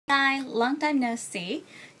Hi, long time no see.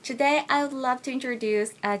 Today I would love to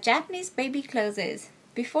introduce Japanese baby clothes.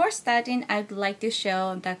 Before starting, I would like to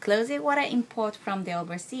show the clothes what I import from the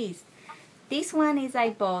overseas. This one is I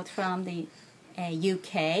bought from the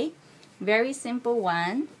UK. Very simple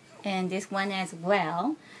one, and this one as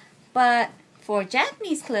well. But for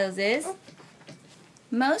Japanese clothes,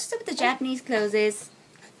 most of the Japanese clothes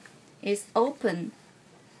is open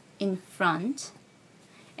in front,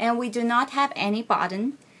 and we do not have any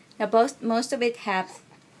button. Most of it has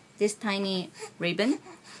this tiny ribbon.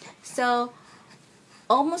 So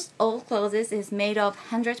almost all clothes is made of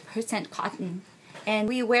 100% cotton, and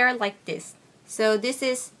we wear like this. So this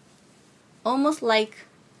is almost like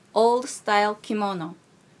old style kimono.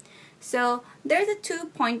 So there's a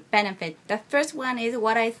 2-point benefit. The first one is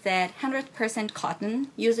what I said, 100%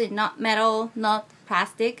 cotton, usually not metal, not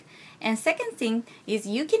plastic. And second thing is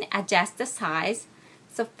you can adjust the size.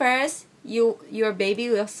 So first, your baby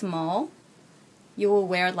will small, you will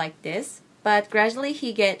wear like this, but gradually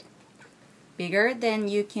he get bigger, then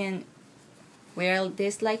you can wear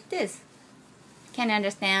this like this. Can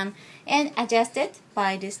understand? And adjust it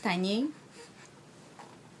by this tiny,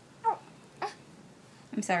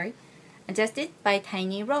 adjust it by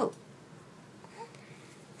tiny rope.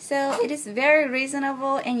 So it is very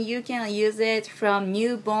reasonable, and you can use it from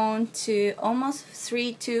newborn to almost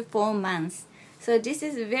 3 to 4 months. So this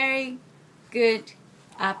is a very good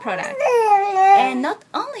product, and not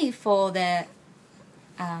only for the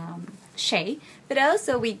shape, but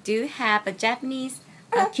also we do have a Japanese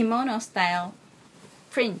kimono style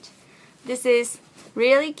print. This is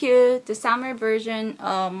really cute, the summer version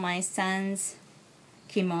of my son's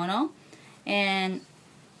kimono, and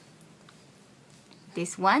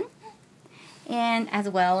this one, and as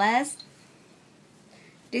well as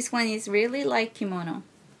this one is really like kimono,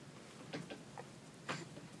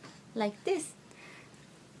 like this.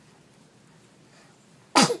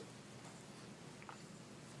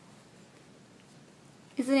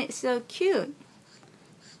 Isn't it so cute?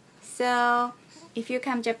 So if you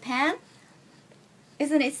come to Japan,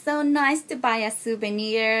 isn't it so nice to buy a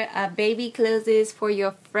souvenir, baby clothes for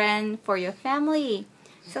your friend, for your family?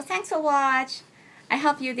 So thanks for watching. I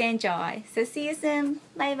hope you enjoy. So see you soon.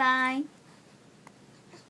 Bye bye.